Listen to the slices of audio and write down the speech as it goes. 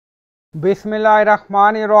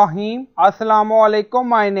Bismillahirrahmanirrahim. Assalamu alaikum.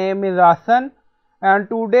 My name is Hassan and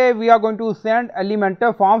today we are going to send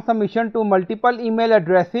Elementor form submission to multiple email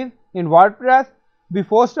addresses in WordPress.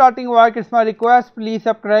 Before starting work, it's my request, please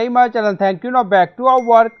subscribe my channel. Thank you. Now back to our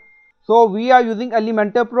work. So we are using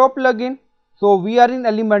Elementor Pro plugin. So we are in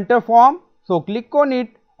Elementor form. So click on it.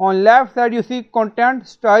 On left side you see content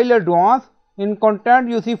style advanced. In content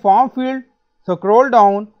you see form field. So scroll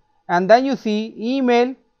down and then you see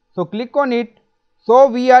email. So click on it. So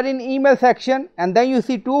we are in email section and then you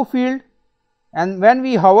see two fields, and when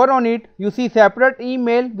we hover on it you see separate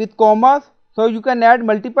email with commas. So you can add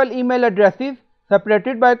multiple email addresses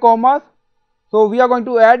separated by commas. So we are going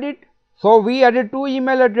to add it. So we added two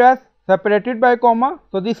email address separated by comma.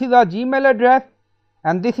 So this is our Gmail address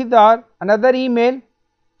and this is our another email.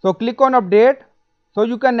 So click on update. So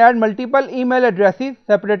you can add multiple email addresses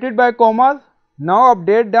separated by commas. Now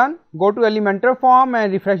update done. Go to Elementor form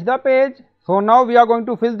and refresh the page. So now we are going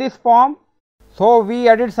to fill this form. So we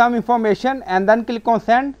added some information and then click on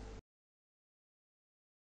send.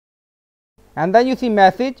 And then you see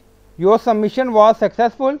message, your submission was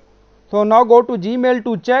successful. So now go to Gmail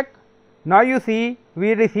to check. Now you see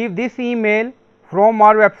we received this email from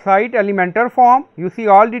our website Elementor form. You see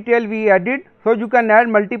all detail we added. So you can add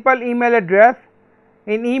multiple email address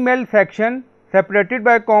in email section separated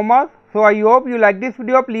by commas. So I hope you like this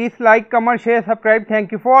video. Please like, comment, share, subscribe.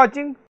 Thank you for watching.